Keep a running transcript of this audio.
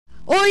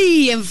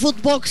Hoy en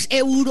Footbox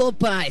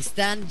Europa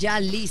están ya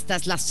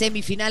listas las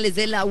semifinales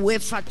de la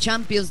UEFA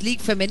Champions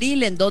League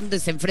femenil, en donde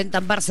se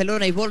enfrentan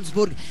Barcelona y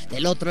Wolfsburg.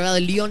 Del otro lado,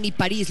 Lyon y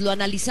París. Lo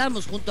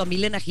analizamos junto a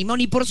Milena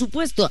Gimón y, por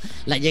supuesto,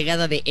 la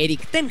llegada de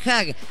Erik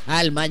Hag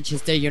al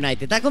Manchester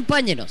United.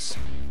 Acompáñenos.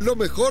 Lo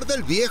mejor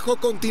del viejo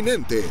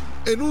continente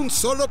en un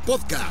solo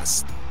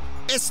podcast.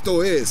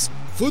 Esto es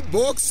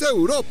Footbox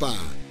Europa.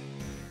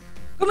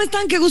 ¿Cómo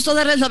están? Qué gusto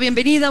darles la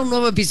bienvenida a un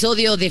nuevo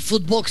episodio de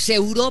Footbox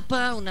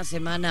Europa. Una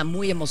semana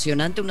muy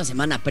emocionante, una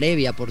semana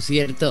previa, por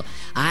cierto,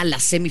 a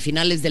las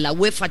semifinales de la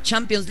UEFA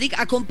Champions League.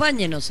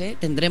 Acompáñenos,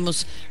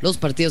 tendremos los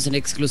partidos en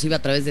exclusiva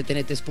a través de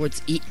TNT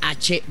Sports y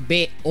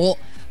HBO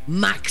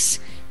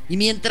Max. Y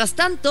mientras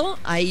tanto,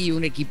 hay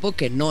un equipo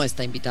que no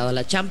está invitado a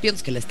la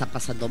Champions, que le está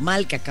pasando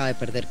mal, que acaba de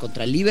perder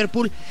contra el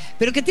Liverpool,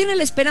 pero que tiene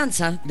la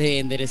esperanza de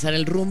enderezar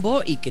el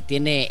rumbo y que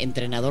tiene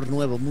entrenador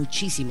nuevo.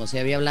 Muchísimo se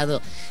había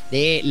hablado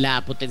de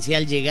la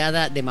potencial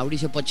llegada de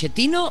Mauricio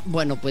Pochettino.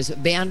 Bueno,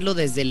 pues véanlo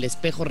desde el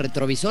espejo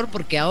retrovisor,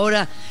 porque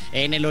ahora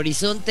en el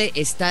horizonte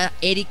está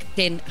Erik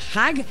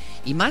Hag,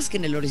 y más que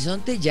en el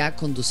horizonte, ya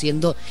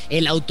conduciendo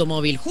el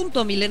automóvil. Junto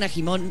a Milena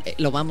Gimón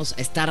lo vamos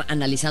a estar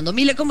analizando.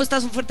 Mile, ¿cómo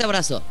estás? Un fuerte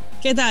abrazo.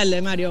 ¿Qué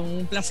tal, Mario?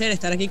 Un placer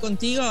estar aquí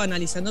contigo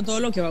analizando todo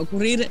lo que va a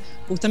ocurrir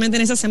justamente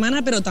en esa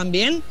semana, pero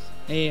también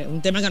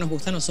un tema que nos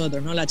gusta a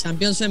nosotros, ¿no? La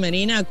Champions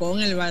femenina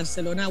con el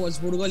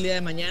Barcelona-Wolfsburgo el día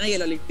de mañana y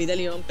el Olympique de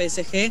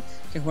Lyon-PSG,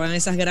 que juegan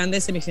esas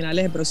grandes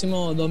semifinales el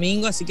próximo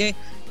domingo, así que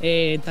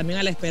también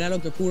a la espera de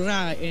lo que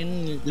ocurra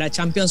en la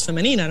Champions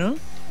femenina, ¿no?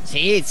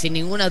 Sí, sin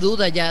ninguna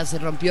duda ya se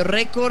rompió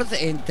récord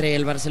entre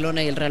el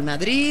Barcelona y el Real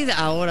Madrid.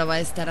 Ahora va a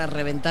estar a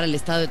reventar el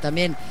estadio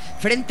también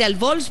frente al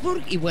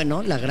Wolfsburg. Y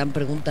bueno, la gran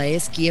pregunta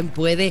es quién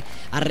puede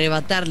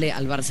arrebatarle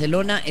al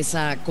Barcelona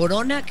esa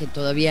corona que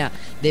todavía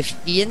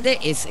defiende.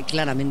 Es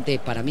claramente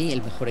para mí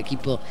el mejor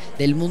equipo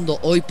del mundo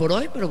hoy por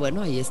hoy. Pero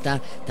bueno, ahí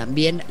está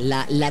también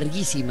la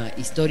larguísima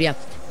historia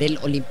del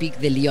Olympique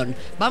de Lyon.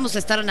 Vamos a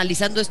estar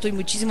analizando esto y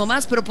muchísimo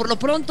más, pero por lo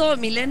pronto,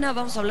 Milena,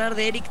 vamos a hablar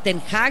de Erik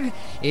Hag,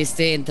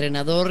 este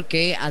entrenador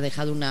que ha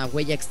dejado una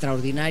huella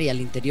extraordinaria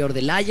al interior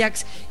del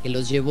Ajax, que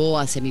los llevó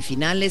a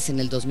semifinales en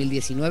el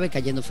 2019,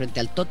 cayendo frente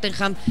al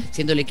Tottenham,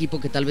 siendo el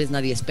equipo que tal vez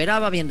nadie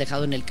esperaba. Habían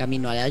dejado en el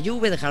camino a la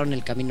Juve, dejaron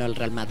el camino al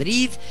Real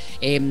Madrid,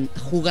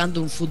 jugando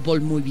un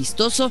fútbol muy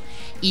vistoso,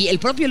 y el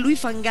propio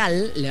Louis van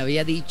Gaal le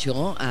había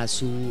dicho a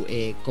su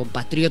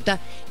compatriota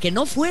que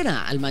no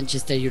fuera al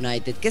Manchester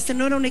United, que este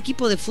no era un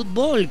equipo de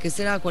fútbol, que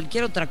este era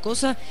cualquier otra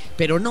cosa,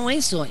 pero no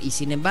eso, y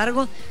sin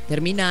embargo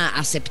termina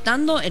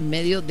aceptando en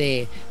medio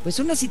de pues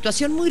una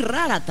situación muy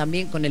rara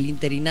también con el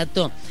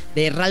interinato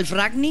de Ralf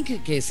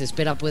Rangnick, que se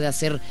espera pueda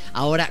ser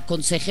ahora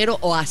consejero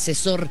o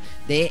asesor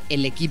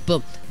del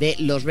equipo de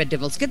los Red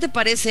Devils. ¿Qué te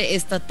parece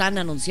esta tan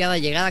anunciada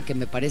llegada, que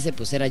me parece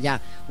pues era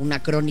ya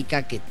una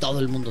crónica que todo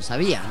el mundo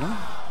sabía,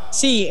 ¿no?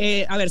 Sí,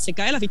 a ver, se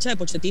cae la ficha de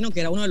Pochettino, que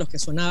era uno de los que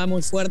sonaba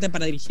muy fuerte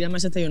para dirigir a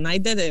Manchester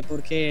United,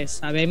 porque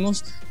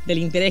sabemos del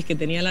interés que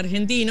tenía el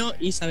argentino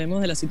y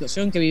sabemos de la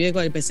situación que vive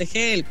con el PSG,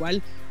 el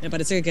cual me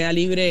parece que queda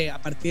libre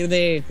a partir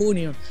de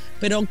junio.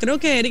 Pero creo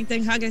que Erik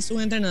Hag es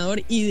un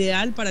entrenador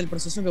ideal para el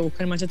proceso que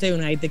busca el Manchester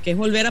United, que es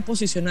volver a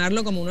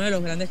posicionarlo como uno de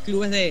los grandes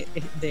clubes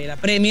de la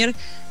Premier,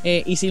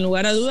 y sin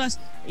lugar a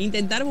dudas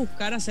intentar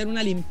buscar hacer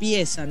una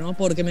limpieza, ¿no?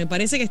 Porque me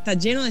parece que está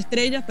lleno de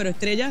estrellas, pero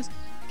estrellas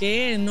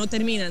que no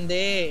terminan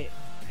de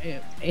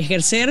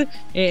ejercer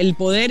el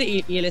poder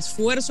y el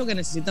esfuerzo que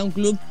necesita un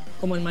club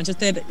como el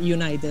Manchester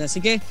United. Así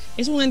que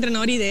es un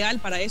entrenador ideal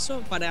para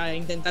eso, para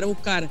intentar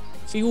buscar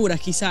figuras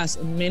quizás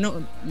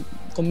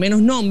con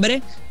menos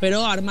nombre,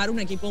 pero armar un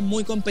equipo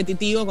muy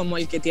competitivo como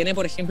el que tiene,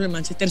 por ejemplo, el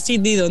Manchester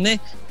City,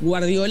 donde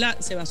Guardiola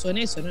se basó en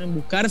eso, ¿no? En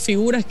buscar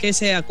figuras que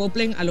se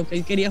acoplen a lo que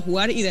él quería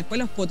jugar, y después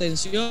los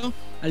potenció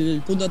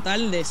al punto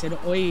tal de ser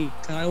hoy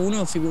cada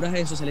uno figuras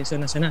de su selección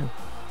nacional.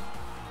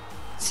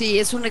 Sí,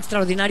 es un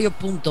extraordinario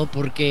punto,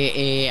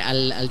 porque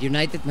al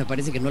United me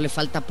parece que no le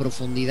falta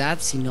profundidad,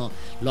 sino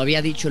lo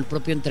había dicho el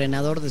propio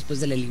entrenador después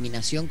de la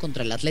eliminación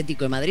contra el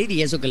Atlético de Madrid,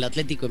 y eso que el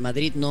Atlético de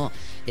Madrid no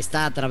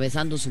está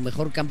atravesando su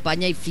mejor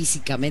campaña, y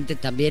físicamente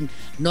también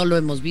no lo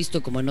hemos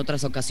visto como en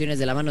otras ocasiones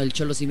de la mano del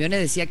Cholo Simeone.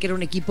 Decía que era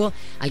un equipo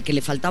al que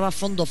le faltaba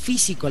fondo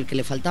físico, al que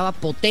le faltaba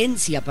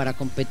potencia para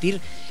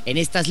competir en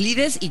estas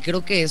lides, y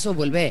creo que eso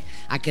vuelve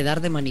a quedar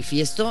de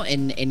manifiesto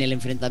en el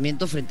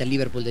enfrentamiento frente al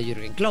Liverpool de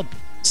Jürgen Klopp.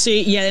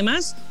 Sí, y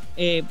además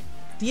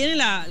tiene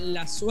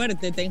la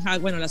suerte,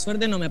 bueno, la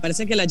suerte no, me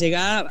parece que la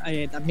llegada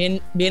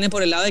también viene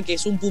por el lado de que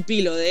es un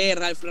pupilo de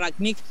Ralf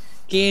Rangnick,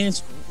 que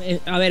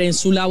en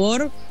su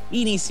labor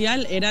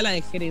inicial era la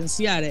de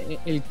gerenciar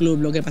el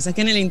club. Lo que pasa es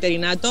que en el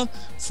interinato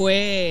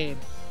fue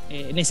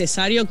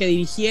necesario que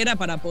dirigiera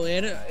para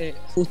poder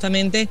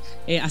justamente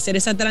hacer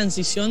esa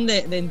transición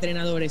de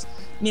entrenadores.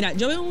 Mira,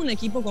 yo veo un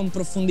equipo con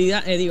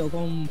profundidad,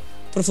 con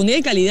profundidad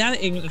y calidad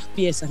en las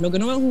piezas. Lo que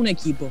no veo es un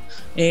equipo.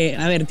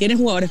 A ver, tienes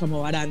jugadores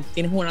como Varane,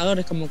 tienes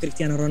jugadores como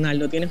Cristiano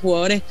Ronaldo, tienes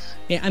jugadores...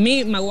 a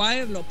mí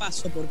Maguire lo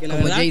paso porque la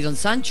como verdad... Jadon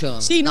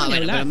Sancho. Sí, no,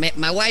 bueno, pero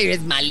Maguire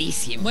es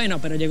malísimo. Bueno,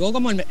 pero llegó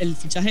como el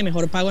fichaje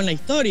mejor pago en la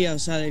historia, o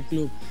sea, del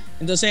club.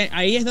 Entonces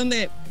ahí es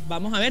donde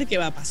vamos a ver qué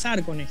va a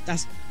pasar con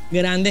estas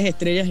grandes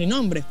estrellas y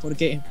nombres,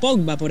 porque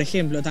Pogba, por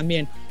ejemplo,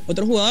 también,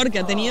 otro jugador que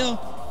ha tenido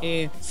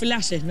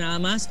flashes nada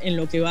más en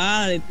lo que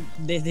va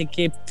desde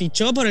que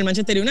fichó por el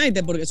Manchester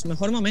United, porque su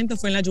mejor momento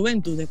fue en la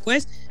Juventus.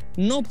 Después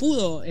no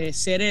pudo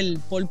ser el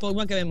Paul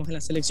Pogba que vemos en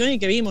la selección y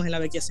que vimos en la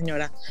Vecchia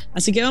Señora.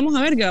 Así que vamos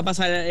a ver qué va a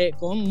pasar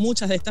con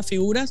muchas de estas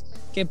figuras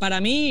que para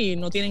mí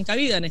no tienen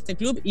cabida en este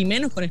club, y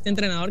menos con este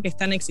entrenador que es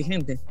tan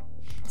exigente.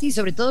 Sí,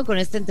 sobre todo con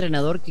este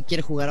entrenador que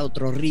quiere jugar a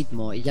otro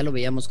ritmo, y ya lo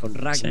veíamos con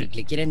Rangnick,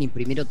 le quieren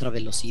imprimir otra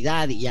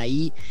velocidad, y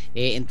ahí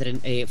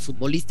entre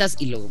futbolistas,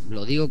 y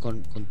lo digo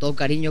con todo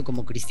cariño,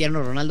 como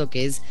Cristiano Ronaldo,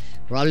 que es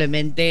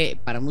probablemente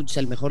para muchos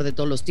el mejor de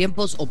todos los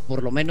tiempos, o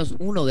por lo menos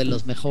uno de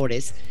los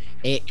mejores.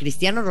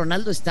 Cristiano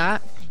Ronaldo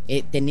está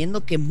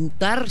teniendo que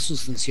mutar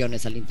sus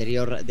funciones al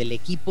interior del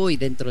equipo y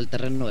dentro del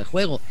terreno de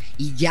juego,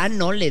 y ya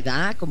no le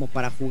da como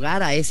para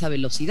jugar a esa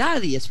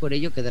velocidad, y es por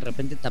ello que de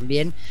repente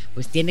también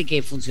pues tiene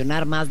que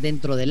funcionar más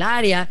dentro del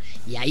área,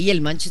 y ahí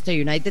el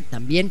Manchester United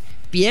también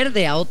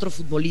pierde a otro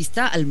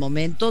futbolista al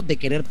momento de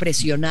querer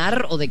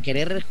presionar o de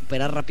querer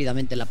recuperar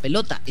rápidamente la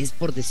pelota. Es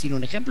por decir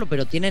un ejemplo,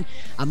 pero tienen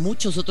a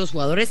muchos otros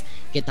jugadores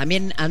que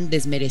también han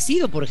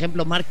desmerecido. Por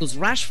ejemplo, Marcus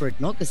Rashford,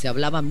 ¿no? Que se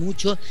hablaba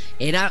mucho,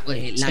 era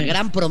la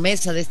gran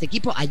promesa de este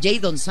equipo. A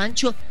Jadon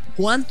Sancho,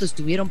 cuánto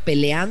estuvieron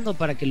peleando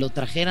para que lo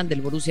trajeran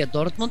del Borussia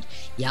Dortmund,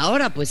 y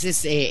ahora pues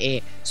es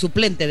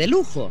suplente de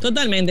lujo.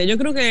 Totalmente, yo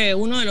creo que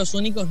uno de los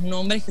únicos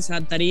nombres que se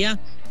adaptaría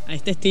a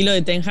este estilo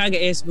de Ten Hag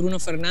es Bruno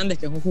Fernández,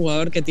 que es un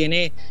jugador que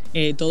tiene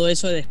todo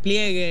eso de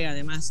despliegue,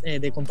 además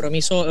de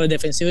compromiso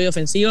defensivo y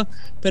ofensivo.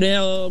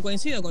 Pero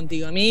coincido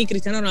contigo, a mí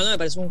Cristiano Ronaldo me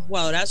parece un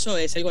jugadorazo,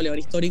 es el goleador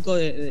histórico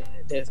del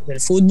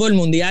fútbol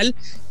mundial,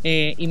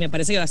 y me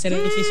parece que va a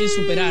ser difícil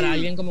superar a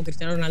alguien como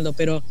Cristiano Ronaldo,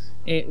 pero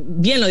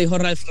bien lo dijo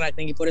Ralf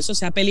Rangnick, y por eso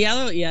se ha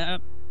peleado y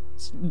ha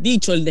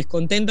dicho el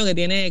descontento que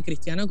tiene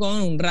Cristiano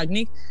con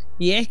Rangnick,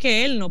 y es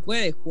que él no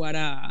puede jugar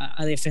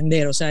a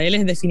defender, o sea, él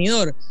es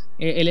definidor,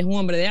 él es un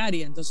hombre de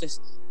área.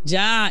 Entonces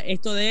ya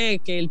esto de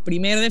que el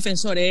primer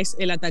defensor es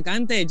el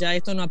atacante, ya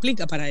esto no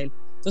aplica para él.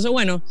 Entonces,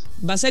 bueno,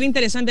 va a ser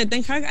interesante.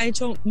 Ten Hag ha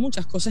hecho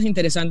muchas cosas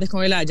interesantes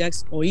con el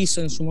Ajax, o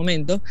hizo en su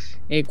momento,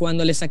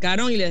 cuando le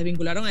sacaron y le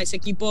desvincularon a ese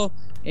equipo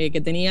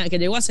que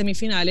llegó a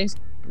semifinales.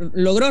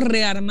 Logró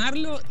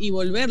rearmarlo y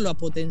volverlo a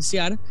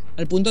potenciar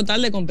al punto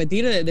tal de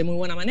competir de muy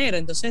buena manera.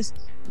 Entonces,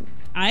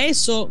 a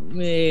eso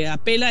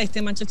apela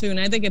este Manchester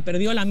United, que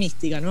perdió la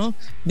mística, ¿no?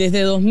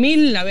 Desde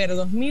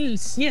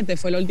 2007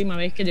 fue la última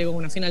vez que llegó a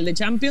una final de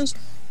Champions,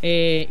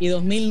 y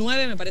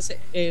 2009 me parece,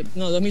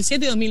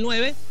 2007 y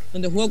 2009,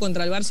 donde jugó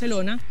contra el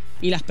Barcelona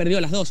y las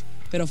perdió las dos,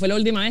 pero fue la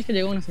última vez que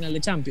llegó a una final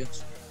de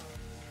Champions.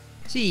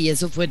 Sí, y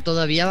eso fue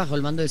todavía bajo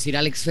el mando de Sir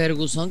Alex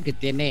Ferguson, que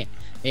tiene,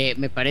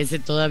 me parece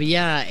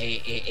todavía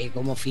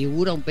como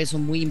figura un peso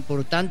muy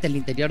importante al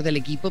interior del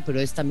equipo, pero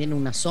es también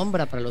una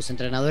sombra para los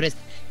entrenadores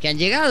que han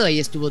llegado. Ahí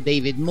estuvo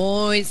David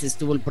Moyes,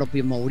 estuvo el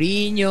propio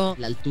Mourinho,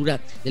 la altura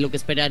de lo que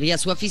esperaría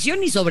su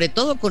afición, y sobre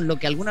todo con lo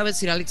que alguna vez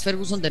Sir Alex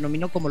Ferguson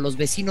denominó como los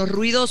vecinos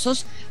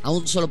ruidosos, a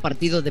un solo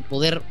partido de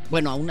poder,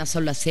 bueno, a una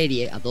sola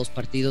serie, a 2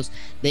 partidos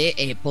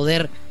de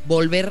poder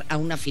volver a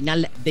una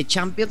final de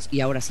Champions, y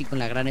ahora sí con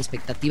la gran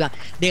expectativa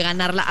de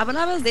ganarla.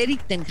 Hablabas de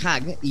Erik ten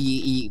Hag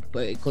y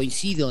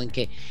coincido en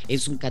que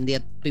es un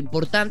candidato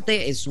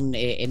importante, es un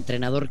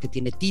entrenador que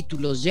tiene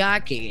títulos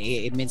ya,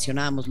 que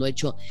mencionábamos lo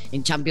hecho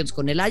en Champions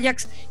con el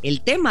Ajax.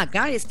 El tema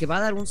acá es que va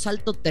a dar un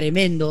salto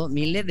tremendo,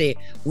 Mile, de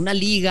una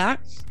liga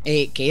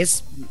que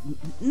es,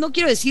 no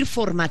quiero decir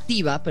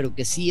formativa, pero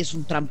que sí es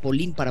un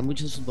trampolín para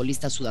muchos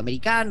futbolistas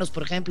sudamericanos,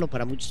 por ejemplo,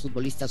 para muchos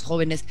futbolistas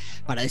jóvenes,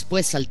 para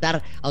después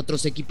saltar a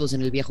otros equipos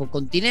en el viejo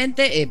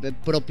continente,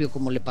 propio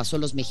como le pasó a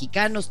los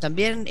mexicanos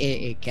también,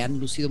 que han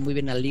lucido muy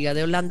bien a la Liga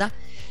de Holanda,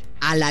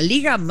 a la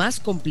liga más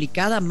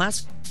complicada,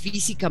 más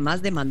física,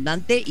 más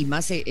demandante y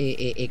más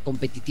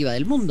competitiva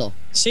del mundo.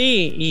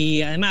 Sí,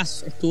 y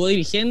además estuvo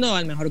dirigiendo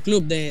al mejor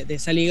club de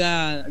esa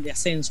liga de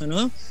ascenso,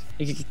 ¿no?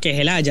 Que es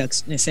el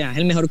Ajax, o sea, es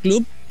el mejor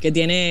club que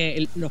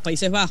tiene los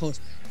Países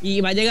Bajos. Y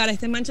va a llegar a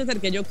este Manchester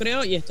que yo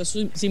creo, y esto es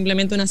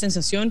simplemente una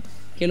sensación,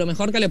 que lo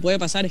mejor que le puede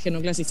pasar es que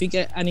no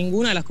clasifique a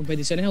ninguna de las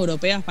competiciones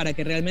europeas, para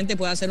que realmente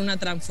pueda hacer una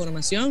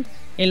transformación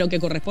en lo que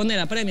corresponde a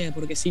la Premier,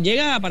 porque si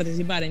llega a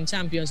participar en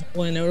Champions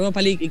o en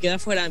Europa League y queda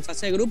fuera en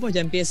fase de grupos,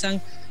 ya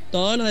empiezan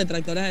todos los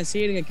detractores a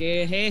decir que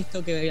qué es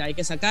esto, que hay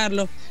que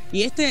sacarlo.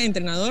 Y este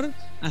entrenador,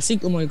 así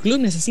como el club,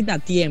 necesita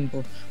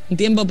tiempo, un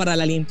tiempo para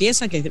la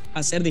limpieza, que va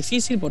a ser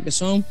difícil porque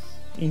son,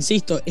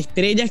 insisto,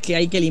 estrellas que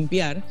hay que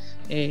limpiar.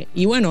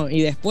 Y bueno,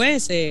 y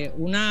después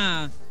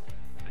tiene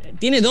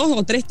 2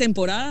 o 3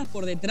 temporadas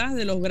por detrás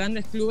de los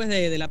grandes clubes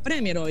de la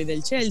Premier hoy,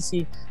 del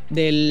Chelsea,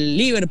 del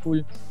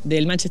Liverpool,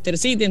 del Manchester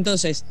City.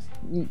 Entonces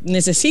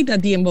necesita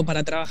tiempo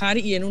para trabajar,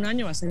 y en un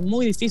año va a ser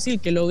muy difícil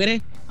que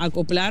logre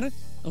acoplar.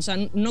 O sea,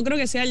 no creo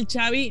que sea el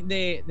Xavi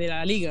de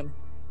la Liga.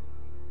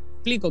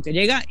 explico, que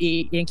llega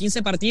y en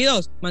 15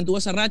 partidos mantuvo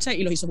esa racha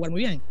y los hizo jugar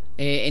muy bien.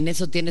 En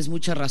eso tienes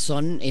mucha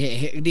razón.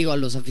 Digo, a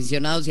los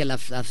aficionados y a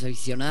las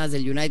aficionadas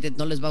del United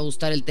no les va a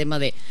gustar el tema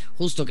de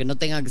justo que no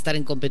tengan que estar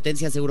en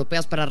competencias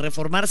europeas para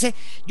reformarse.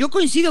 Yo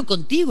coincido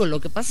contigo, lo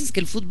que pasa es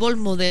que el fútbol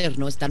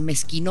moderno es tan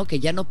mezquino que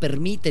ya no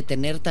permite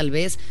tener tal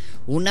vez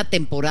una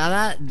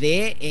temporada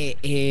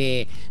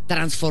de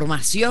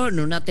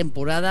transformación, una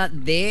temporada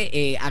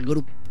de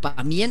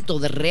agrupamiento,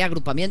 de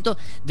reagrupamiento,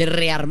 de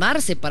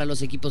rearmarse para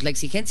los equipos. La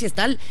exigencia es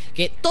tal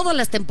que todas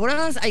las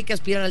temporadas hay que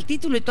aspirar al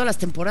título y todas las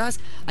temporadas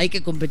hay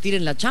que competir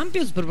en la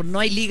Champions, pero no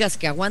hay ligas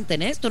que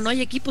aguanten esto, no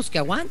hay equipos que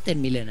aguanten,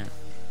 Milena.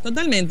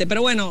 Totalmente,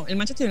 pero bueno, el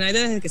Manchester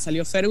United desde que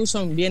salió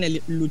Ferguson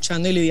viene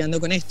luchando y lidiando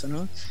con esto,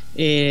 ¿no?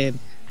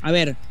 A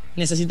ver,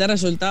 necesita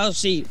resultados,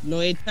 sí,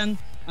 lo echan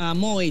a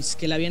Moyes,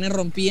 que la viene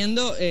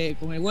rompiendo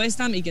con el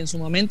West Ham y que en su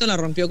momento la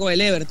rompió con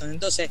el Everton.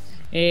 Entonces,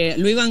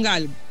 Louis van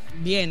Gaal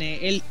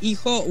viene, el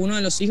hijo, uno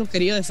de los hijos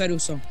queridos de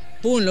Ferguson,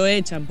 pum, lo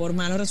echan por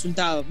malos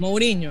resultados.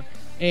 Mourinho,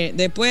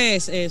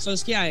 después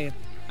Solskjaer.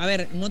 A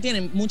ver, no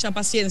tienen mucha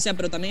paciencia,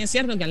 pero también es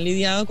cierto que han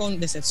lidiado con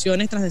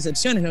decepciones tras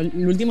decepciones.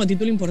 El último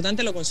título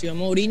importante lo consiguió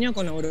Mourinho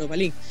con la Europa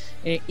League.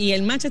 Y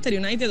el Manchester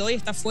United hoy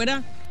está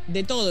fuera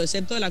de todo,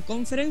 excepto de la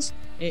Conference,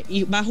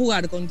 y va a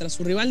jugar contra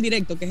su rival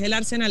directo, que es el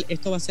Arsenal.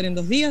 Esto va a ser en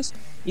 2 días.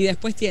 Y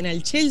después tiene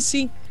al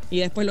Chelsea, y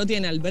después lo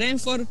tiene al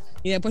Brentford,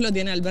 y después lo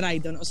tiene al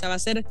Brighton. O sea, va a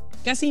ser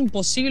casi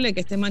imposible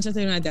que este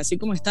Manchester United, así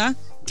como está,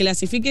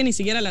 clasifique ni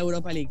siquiera a la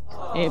Europa League.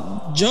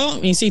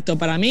 Yo, insisto,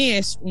 para mí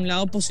es un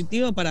lado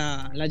positivo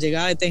para la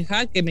llegada de Ten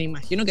Hag, que me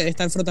imagino que debe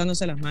estar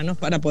frotándose las manos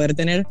para poder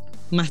tener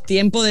más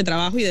tiempo de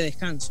trabajo y de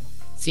descanso.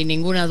 Sin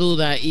ninguna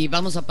duda, y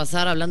vamos a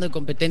pasar, hablando de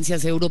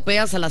competencias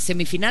europeas, a las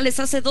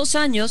semifinales. Hace 2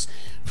 años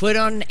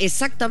fueron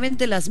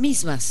exactamente las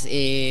mismas.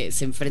 Se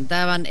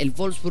enfrentaban el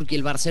Wolfsburg y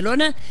el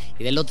Barcelona,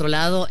 y del otro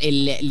lado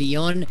el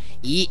Lyon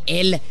y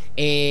el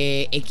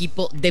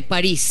equipo de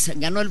París.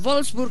 Ganó el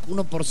Wolfsburg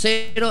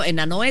 1-0 en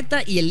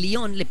Anoeta, y el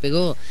Lyon le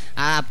pegó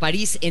a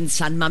París en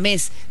San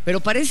Mamés. Pero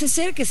parece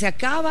ser que se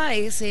acaba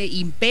ese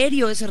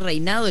imperio, ese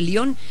reinado del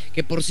Lyon,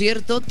 que por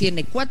cierto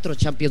tiene 4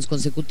 Champions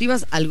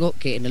consecutivas, algo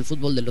que en el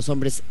fútbol de los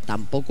hombres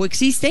tampoco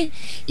existe,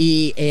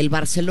 y el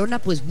Barcelona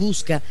pues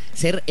busca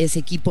ser ese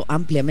equipo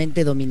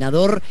ampliamente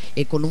dominador,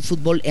 con un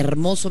fútbol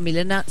hermoso.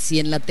 Milena, si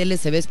en la tele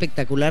se ve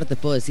espectacular, te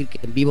puedo decir que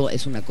en vivo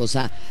es una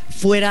cosa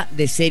fuera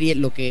de serie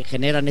lo que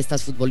generan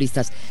estas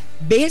futbolistas.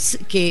 ¿Ves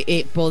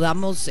que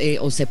podamos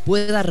o se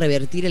pueda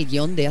revertir el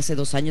guión de hace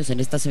 2 años en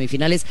estas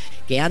semifinales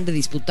que han de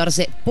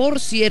disputarse,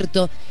 por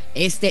cierto,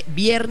 este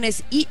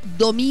viernes y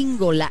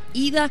domingo, la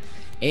ida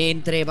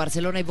entre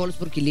Barcelona y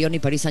Wolfsburg y Lyon y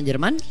París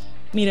Saint-Germain?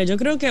 Mira, yo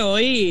creo que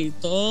hoy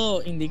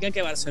todo indica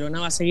que Barcelona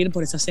va a seguir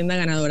por esa senda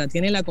ganadora.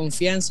 Tiene la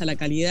confianza, la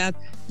calidad,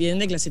 vienen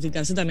de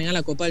clasificarse también a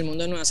la Copa del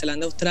Mundo de Nueva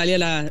Zelanda, Australia,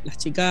 las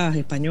chicas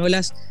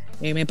españolas.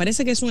 Me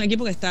parece que es un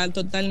equipo que está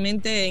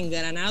totalmente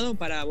engranado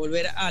para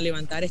volver a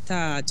levantar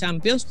esta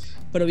Champions,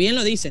 pero bien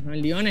lo dices, ¿no?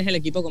 El Lyon es el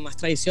equipo con más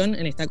tradición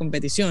en esta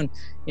competición.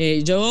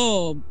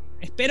 Yo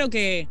espero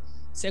que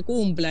se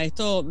cumpla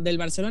esto del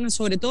Barcelona,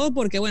 sobre todo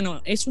porque,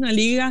 bueno, es una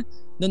liga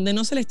donde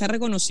no se le está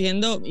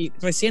reconociendo, y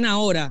recién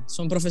ahora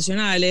son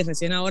profesionales,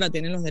 recién ahora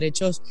tienen los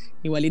derechos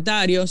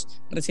igualitarios,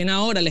 recién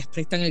ahora les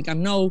prestan el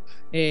Camp Nou.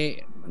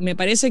 Me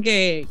parece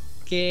que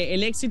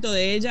el éxito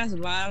de ellas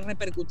va a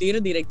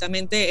repercutir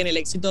directamente en el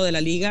éxito de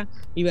la Liga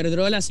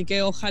Iberdrola, así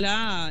que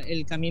ojalá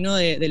el camino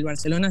del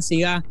Barcelona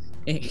siga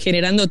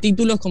generando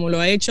títulos como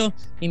lo ha hecho,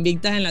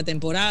 invictas en la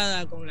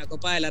temporada, con la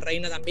Copa de la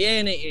Reina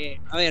también.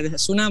 A ver,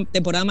 es una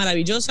temporada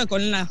maravillosa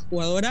con la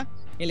jugadora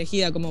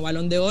elegida como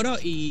Balón de Oro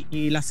y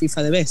la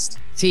FIFA de Best.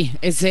 Sí,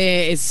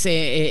 ese es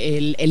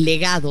el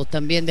legado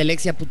también de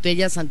Alexia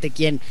Putellas, ante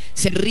quien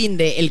se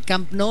rinde el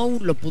Camp Nou.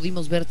 Lo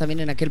pudimos ver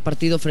también en aquel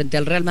partido frente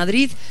al Real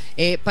Madrid.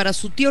 Para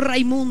su tío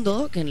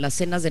Raimundo, que en las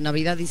cenas de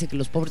Navidad dice que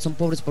los pobres son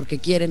pobres porque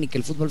quieren y que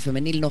el fútbol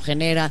femenil no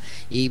genera,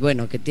 y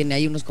bueno, que tiene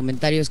ahí unos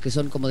comentarios que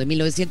son como de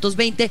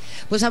 1920,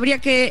 pues habría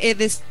que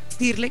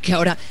decirle que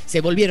ahora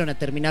se volvieron a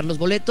terminar los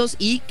boletos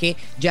y que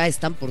ya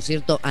están, por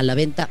cierto, a la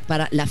venta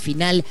para la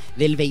final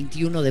del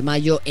 21 de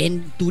mayo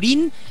en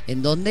Turín,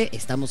 en donde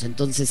estamos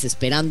entonces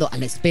esperando, a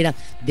la espera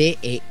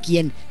de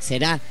quién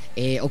será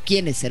o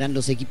quiénes serán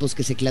los equipos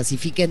que se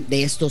clasifiquen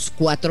de estos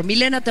 4.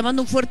 Milena, te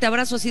mando un fuerte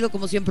abrazo, ha sido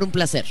como siempre un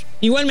placer.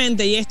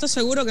 Igualmente, y esto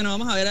seguro que nos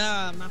vamos a ver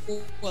a más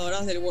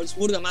jugadoras del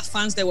Wolfsburgo, más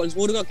fans de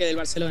Wolfsburgo que del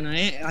Barcelona,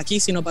 ¿eh? Aquí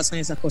sí no pasan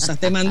esas cosas.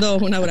 Te mando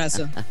un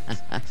abrazo.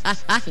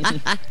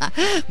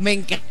 Me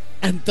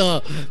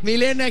encantó.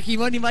 Milena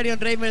Gimón y Marion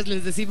Reimers,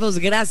 les decimos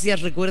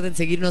gracias. Recuerden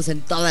seguirnos en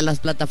todas las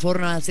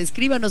plataformas,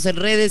 escríbanos en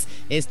redes.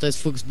 Esto es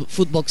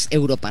Footbox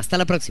Europa. Hasta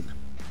la próxima.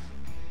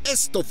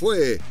 Esto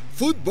fue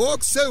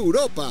Footbox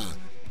Europa,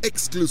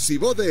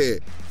 exclusivo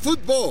de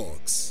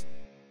Footbox.